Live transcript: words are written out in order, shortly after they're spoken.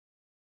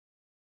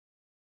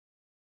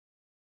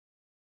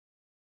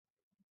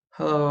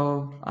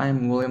Hello,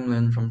 I'm William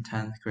Lin from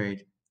 10th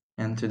grade,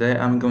 and today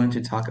I'm going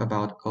to talk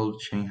about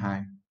Old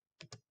Shanghai.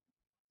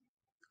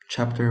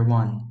 Chapter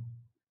 1.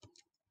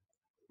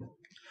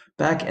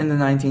 Back in the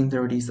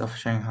 1930s of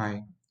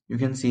Shanghai, you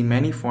can see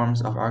many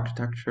forms of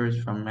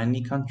architectures from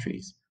many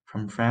countries,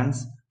 from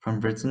France, from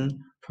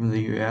Britain, from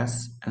the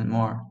US, and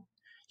more.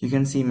 You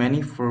can see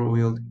many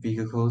four-wheeled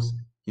vehicles,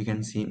 you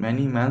can see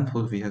many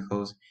man-pulled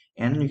vehicles,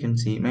 and you can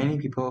see many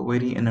people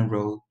waiting in a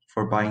row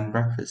for buying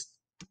breakfast.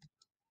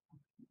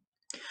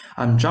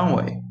 I'm Zhang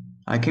Wei.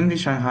 I came to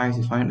Shanghai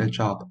to find a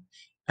job,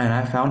 and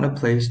I found a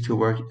place to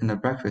work in a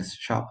breakfast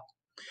shop.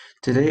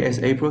 Today is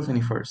April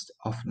 21st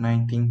of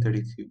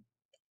 1932.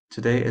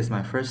 Today is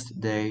my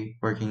first day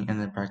working in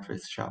the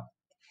breakfast shop,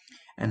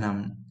 and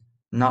I'm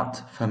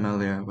not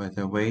familiar with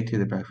the way to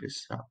the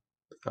breakfast shop,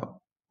 though.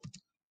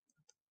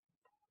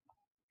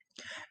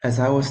 As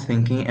I was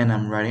thinking and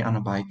I'm riding on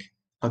a bike,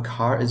 a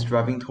car is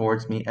driving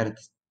towards me at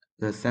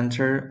the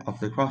center of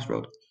the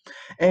crossroad.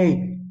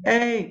 Hey,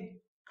 hey,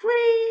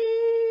 creak!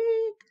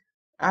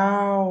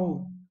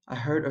 Ow! I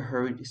heard a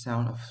hurried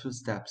sound of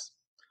footsteps.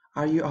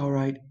 Are you all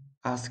right?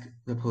 Asked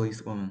the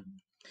policewoman.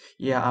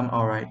 Yeah, I'm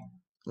all right.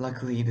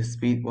 Luckily, the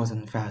speed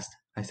wasn't fast,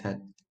 I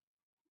said.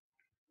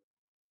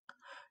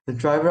 The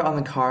driver on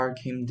the car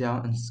came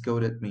down and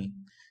scolded me,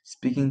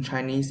 speaking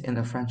Chinese in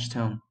a French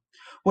tone.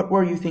 What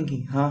were you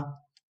thinking, huh?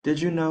 Did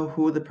you know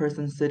who the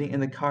person sitting in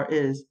the car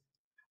is?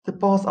 The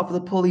boss of the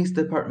police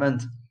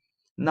department.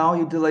 Now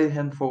you delayed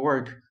him for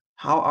work.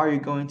 How are you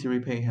going to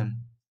repay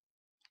him?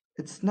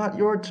 It's not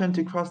your turn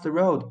to cross the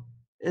road.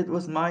 It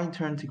was my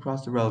turn to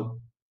cross the road.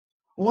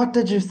 What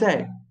did you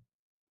say?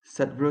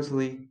 Said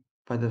brutally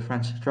by the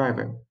French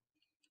driver.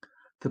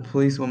 The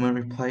policewoman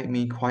replied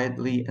me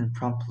quietly and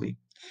promptly.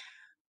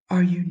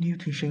 Are you new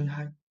to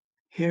Shanghai?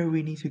 Here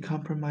we need to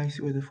compromise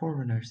with the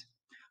foreigners.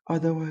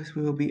 Otherwise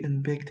we will be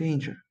in big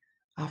danger.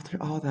 After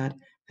all that,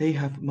 they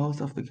have most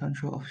of the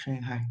control of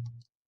Shanghai.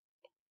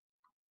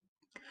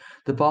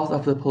 The boss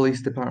of the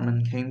police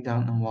department came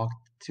down and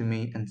walked to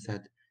me and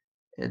said,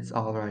 It's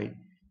all right.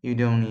 You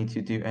don't need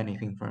to do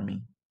anything for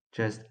me.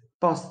 Just,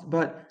 boss,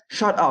 but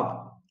shut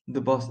up!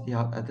 The boss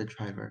yelled at the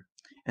driver,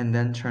 and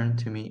then turned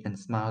to me and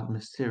smiled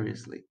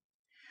mysteriously.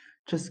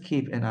 Just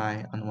keep an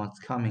eye on what's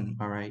coming,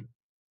 all right?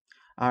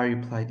 I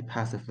replied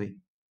passively.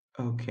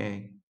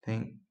 Okay,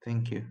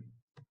 thank you.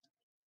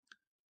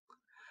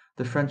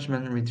 The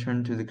Frenchman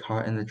returned to the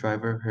car and the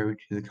driver hurried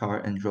to the car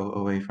and drove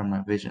away from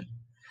my vision.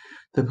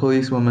 The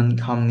policewoman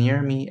came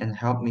near me and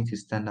helped me to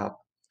stand up.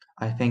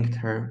 I thanked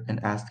her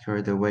and asked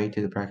her the way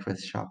to the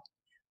breakfast shop.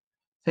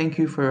 Thank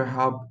you for your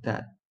help,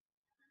 Dad.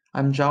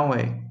 I'm John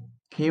Wei.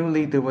 Can you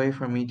lead the way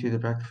for me to the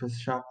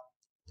breakfast shop?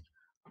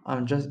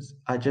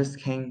 I just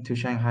came to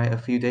Shanghai a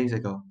few days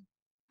ago.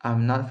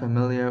 I'm not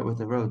familiar with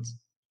the roads.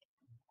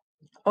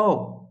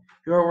 Oh,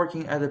 you are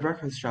working at the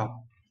breakfast shop.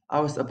 I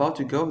was about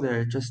to go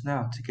there just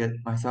now to get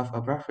myself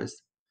a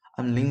breakfast.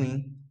 I'm Ling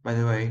Ling, by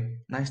the way.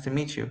 Nice to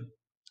meet you,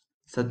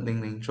 said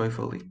Ling Ling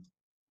joyfully.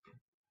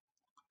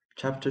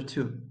 Chapter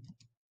 2.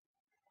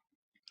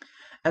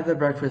 At the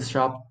breakfast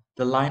shop,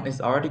 the line is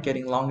already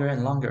getting longer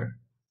and longer.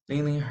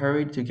 Ling Ling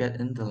hurried to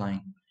get in the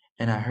line,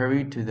 and I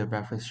hurried to the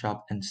breakfast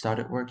shop and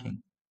started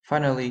working.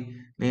 Finally,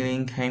 Ling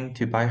Ling came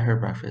to buy her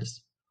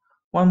breakfast.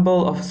 One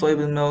bowl of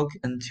soybean milk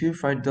and 2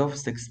 fried dough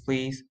sticks,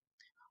 please.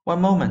 One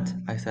moment,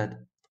 I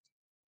said.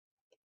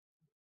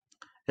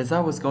 As I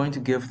was going to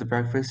give the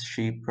breakfast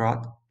she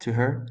brought to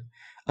her,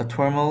 a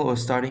turmoil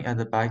was starting at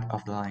the back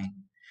of the line.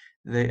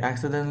 They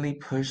accidentally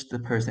pushed the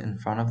person in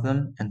front of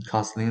them and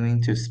caused Ling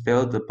Ling to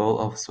spill the bowl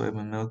of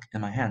soybean milk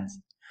in my hands.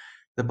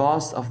 The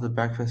boss of the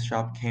breakfast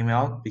shop came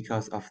out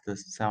because of the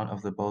sound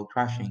of the bowl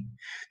crashing.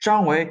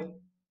 Zhang Wei,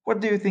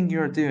 what do you think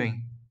you're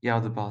doing?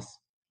 Yelled the boss.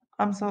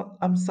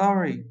 I'm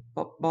sorry,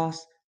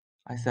 boss,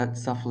 I said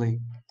softly.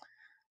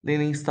 Ling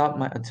Ling stopped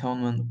my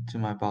atonement to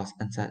my boss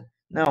and said,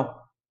 No,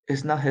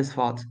 it's not his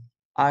fault.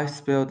 I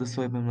spilled the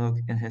soybean milk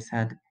in his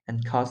hand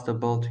and caused the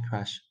bowl to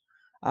crash.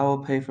 I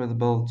will pay for the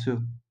bowl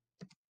too.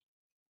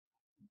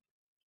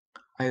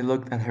 I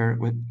looked at her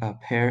with a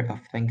pair of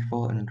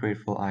thankful and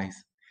grateful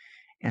eyes,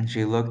 and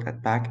she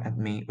looked back at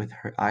me with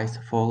her eyes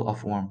full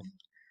of warmth.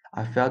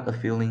 I felt a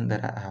feeling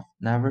that I have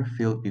never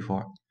felt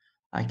before.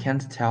 I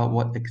can't tell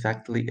what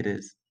exactly it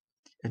is.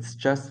 It's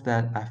just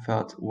that I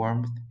felt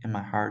warmth in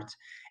my heart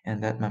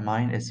and that my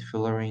mind is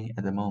fluttering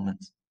at the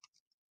moment.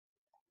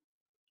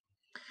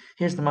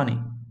 Here's the money.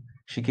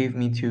 She gave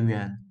me 2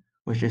 yuan,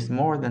 which is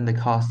more than the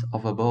cost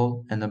of a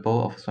bowl and a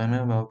bowl of soy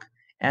milk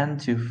and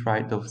 2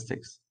 fried dough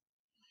sticks.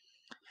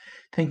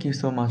 Thank you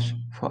so much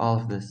for all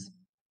of this.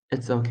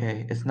 It's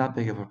okay, it's not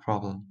big of a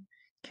problem.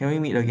 Can we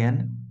meet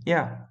again?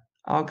 Yeah,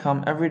 I'll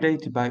come every day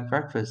to buy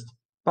breakfast.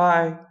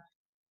 Bye!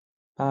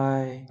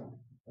 Bye!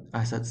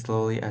 I said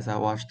slowly as I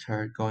watched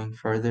her going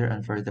further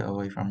and further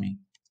away from me.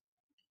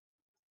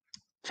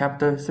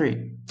 Chapter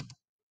 3.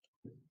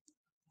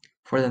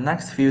 For the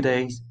next few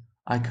days,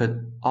 I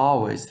could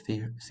always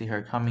see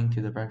her coming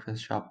to the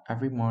breakfast shop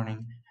every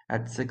morning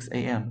at 6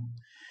 a.m.,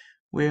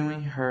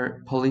 wearing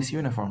her police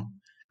uniform,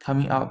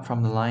 coming out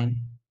from the line,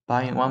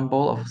 buying 1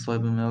 bowl of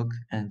soybean milk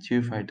and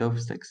 2 fried dough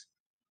sticks.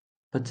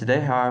 But today,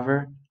 however,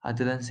 I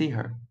didn't see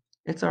her.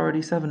 It's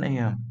already 7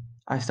 a.m.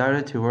 I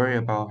started to worry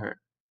about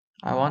her.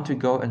 I want to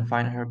go and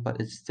find her,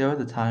 but it's still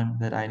the time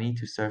that I need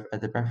to serve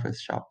at the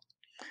breakfast shop.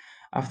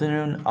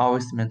 Afternoon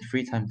always meant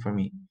free time for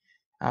me.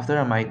 After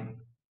I made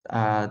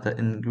the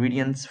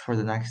ingredients for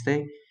the next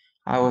day,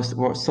 I was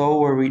so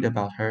worried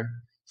about her,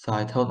 so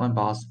I told my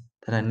boss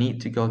that I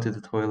need to go to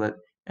the toilet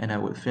and I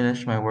would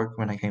finish my work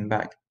when I came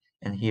back,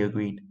 and he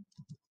agreed.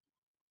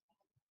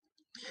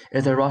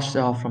 As I rushed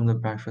out from the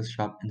breakfast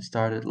shop and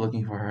started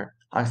looking for her,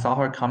 I saw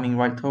her coming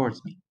right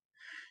towards me.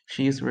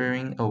 She is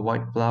wearing a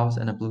white blouse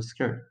and a blue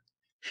skirt.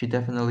 She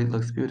definitely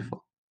looks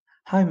beautiful.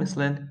 Hi, Miss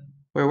Lind.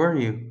 Where were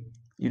you?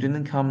 You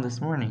didn't come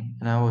this morning,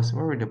 and I was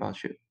worried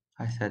about you,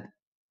 I said.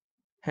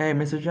 Hey,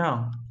 Mr.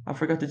 Zhang, I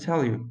forgot to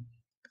tell you.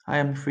 I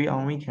am free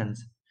on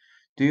weekends.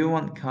 Do you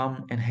want to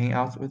come and hang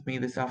out with me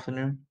this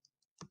afternoon?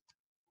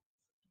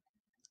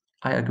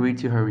 I agreed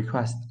to her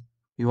request.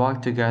 We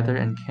walked together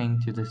and came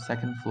to the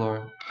second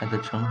floor at the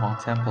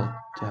Chenghuang Temple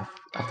to have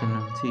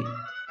afternoon tea.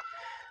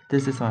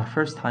 This is my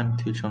first time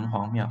to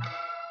Chenghuang Miao.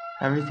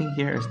 Everything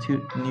here is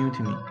too new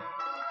to me.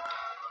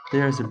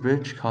 There is a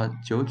bridge called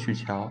Jiuqu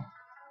Qiao.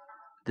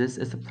 This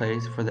is a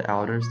place for the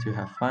elders to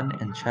have fun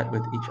and chat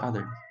with each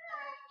other.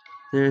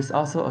 There is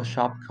also a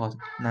shop called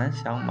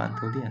Nanxiang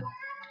Mantou Dian.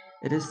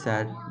 It is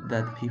said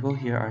that the people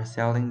here are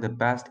selling the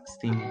best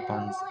steamed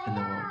buns in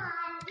the world.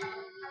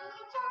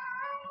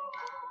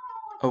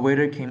 A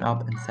waiter came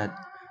up and said,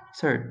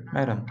 Sir,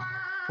 madam,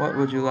 what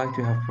would you like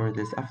to have for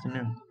this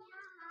afternoon?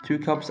 2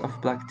 cups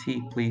of black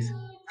tea, please,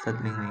 said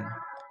Ling Ling.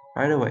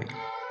 Right away,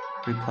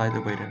 replied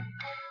the waiter.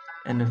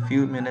 In a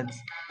few minutes,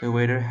 the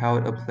waiter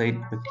held a plate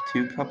with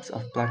 2 cups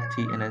of black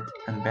tea in it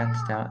and bent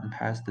down and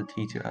passed the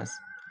tea to us.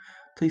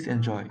 Please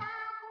enjoy.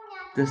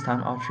 This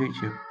time I'll treat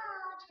you,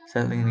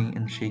 said Ling Ling,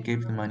 and she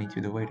gave the money to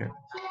the waiter.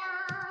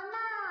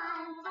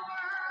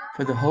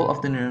 For the whole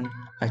afternoon,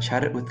 I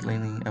chatted with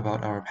Ling Ling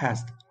about our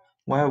past,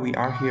 why we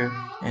are here,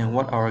 and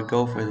what our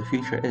goal for the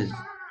future is.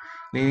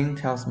 Ling Ling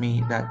tells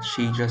me that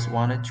she just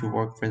wanted to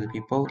work for the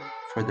people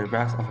for the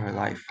rest of her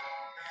life.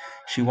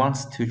 She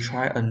wants to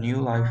try a new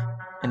life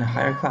in a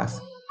higher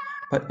class,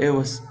 but it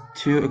was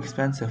too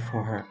expensive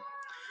for her.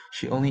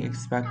 She only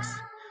expects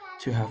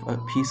to have a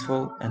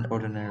peaceful and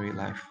ordinary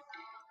life.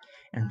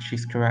 And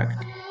she's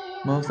correct.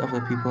 Most of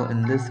the people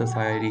in this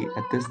society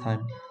at this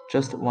time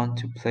just want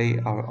to play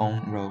our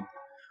own role.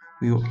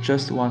 We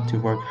just want to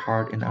work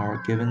hard in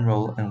our given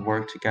role and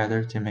work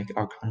together to make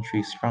our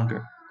country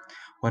stronger.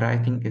 What I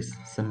think is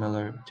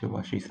similar to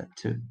what she said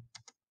too.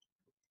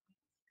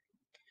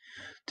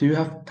 Do you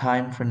have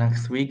time for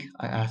next week?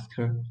 I asked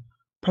her.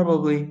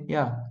 Probably,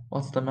 yeah.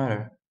 What's the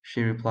matter?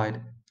 She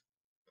replied.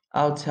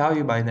 I'll tell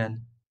you by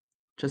then.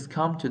 Just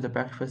come to the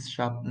breakfast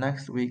shop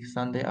next week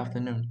Sunday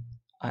afternoon,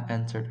 I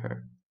answered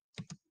her.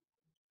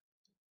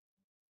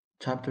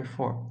 Chapter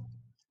 4.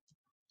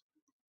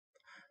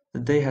 The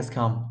day has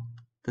come.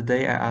 The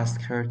day I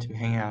asked her to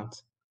hang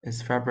out.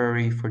 It's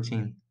February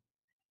 14th.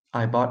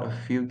 I bought a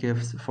few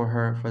gifts for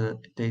her for the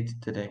date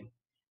today,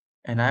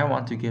 and I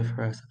want to give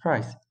her a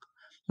surprise.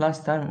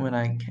 Last time when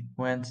I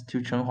went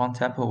to Chenghuang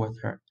Temple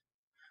with her,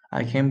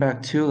 I came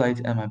back too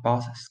late and my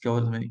boss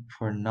scolded me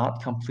for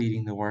not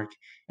completing the work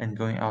and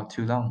going out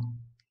too long.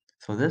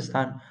 So this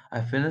time,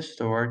 I finished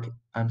the work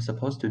I'm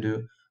supposed to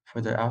do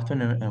for the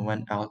afternoon and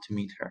went out to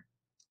meet her.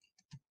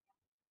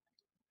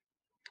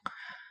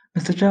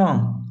 Mr.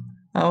 Zhang,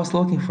 I was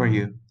looking for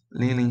you.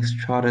 Li Ling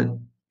trotted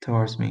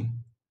towards me.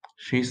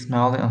 She's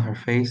smiling on her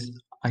face.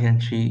 I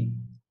can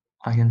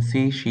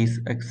see she's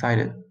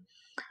excited.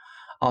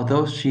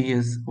 Although she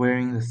is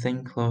wearing the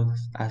same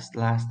clothes as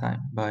last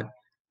time, but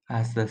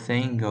as the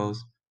saying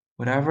goes,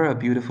 whatever a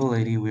beautiful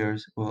lady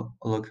wears will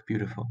look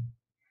beautiful.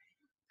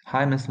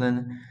 Hi, Miss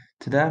Lin.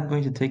 Today I'm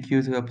going to take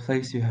you to a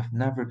place you have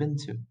never been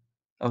to.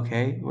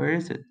 Okay, where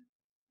is it?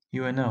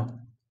 You will know.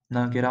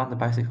 Now get on the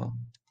bicycle.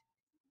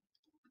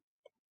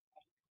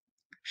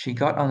 She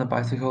got on the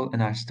bicycle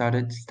and I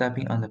started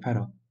stepping on the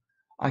pedal.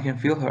 I can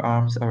feel her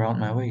arms around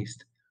my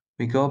waist.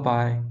 We go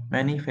by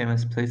many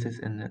famous places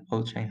in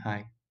old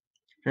Shanghai.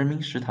 人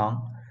民食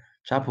堂、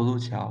扎浦路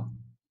桥、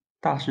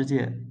大世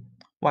界、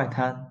外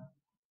滩,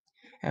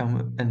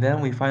 and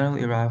then we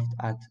finally arrived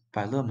at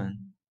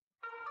Bailemen.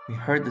 We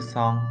heard the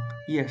song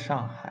夜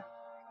上海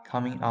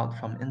coming out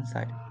from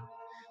inside.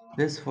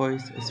 This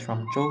voice is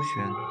from Zhou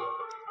Xuan,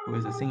 who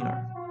is a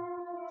singer.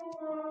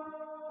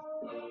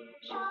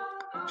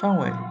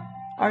 Zhang Wei,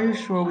 are you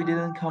sure we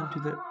didn't come to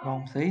the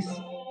wrong place?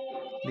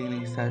 Li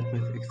Ling said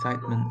with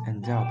excitement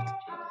and doubt.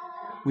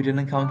 We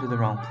didn't come to the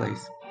wrong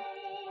place.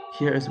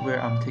 Here is where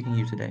I'm taking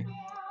you today.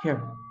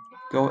 Here,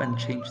 go and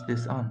change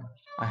this on.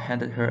 I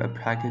handed her a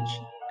package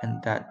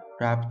and that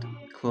wrapped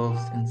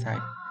clothes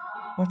inside.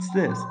 What's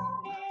this?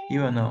 You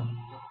will know.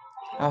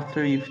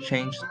 After you've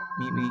changed,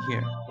 meet me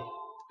here.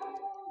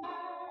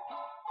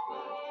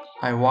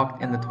 I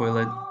walked in the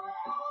toilet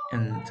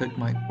and took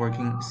my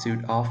working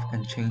suit off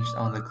and changed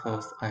on the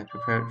clothes I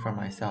prepared for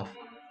myself.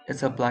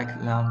 It's a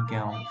black lawn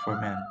gown for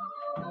men.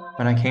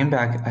 When I came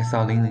back, I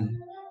saw Ling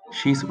Ling.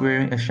 She's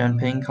wearing a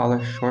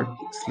champagne-colored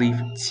short-sleeve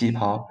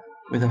qipao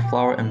with a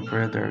flower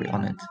embroidery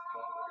on it.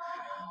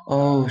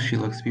 Oh, she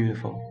looks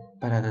beautiful,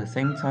 but at the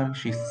same time,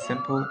 she's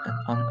simple and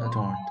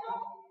unadorned.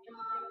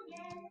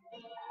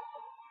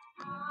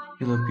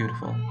 You look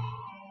beautiful,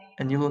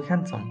 and you look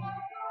handsome.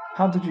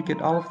 How did you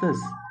get all of this?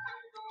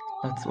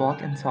 Let's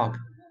walk and talk.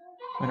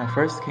 When I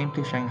first came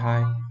to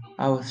Shanghai,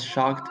 I was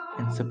shocked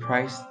and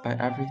surprised by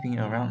everything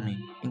around me,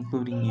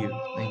 including you,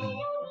 Ling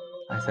Ling,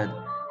 I said,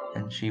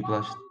 and she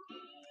blushed.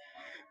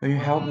 When you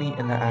helped me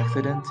in the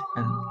accident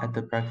and at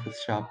the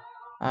breakfast shop,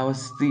 I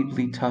was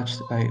deeply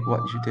touched by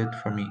what you did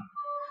for me.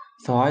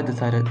 So I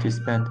decided to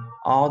spend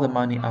all the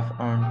money I've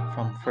earned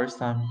from first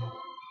time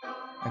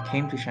I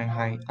came to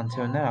Shanghai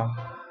until now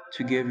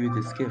to give you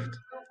this gift.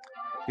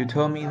 You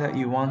told me that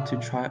you want to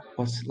try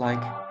what's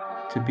like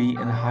to be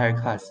in a higher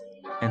class,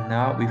 and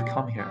now we've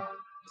come here.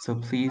 So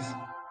please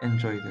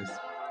enjoy this.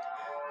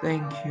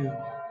 Thank you.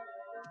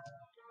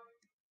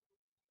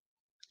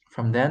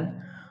 From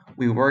then,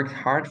 we worked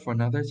hard for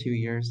another 2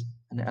 years,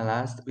 and at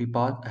last we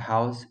bought a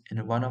house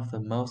in one of the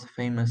most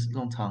famous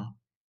Longtang,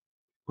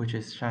 which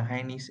is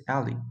Shanghainese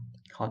alley,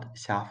 called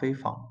Xiafei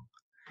Fang.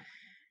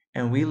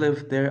 And we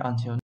lived there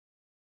until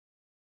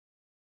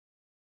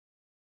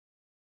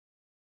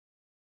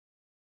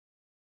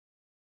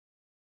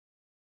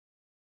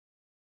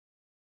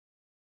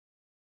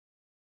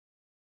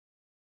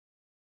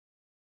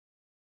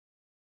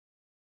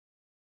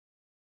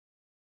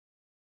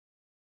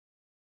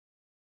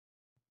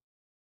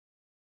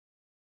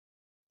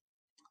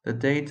the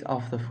date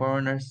of the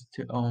foreigners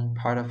to own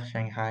part of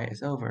Shanghai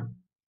is over,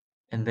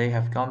 and they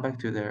have gone back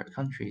to their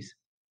countries,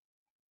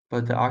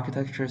 but the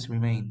architectures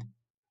remained.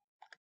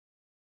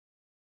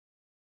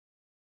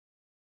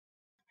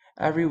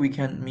 Every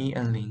weekend me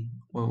and Ling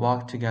will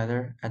walk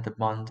together at the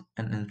Bund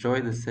and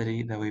enjoy the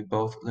city that we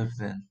both lived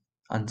in,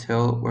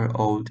 until we're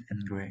old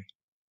and gray.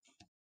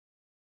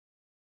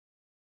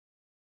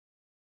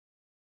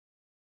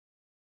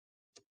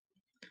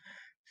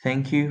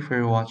 Thank you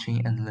for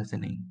watching and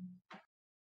listening.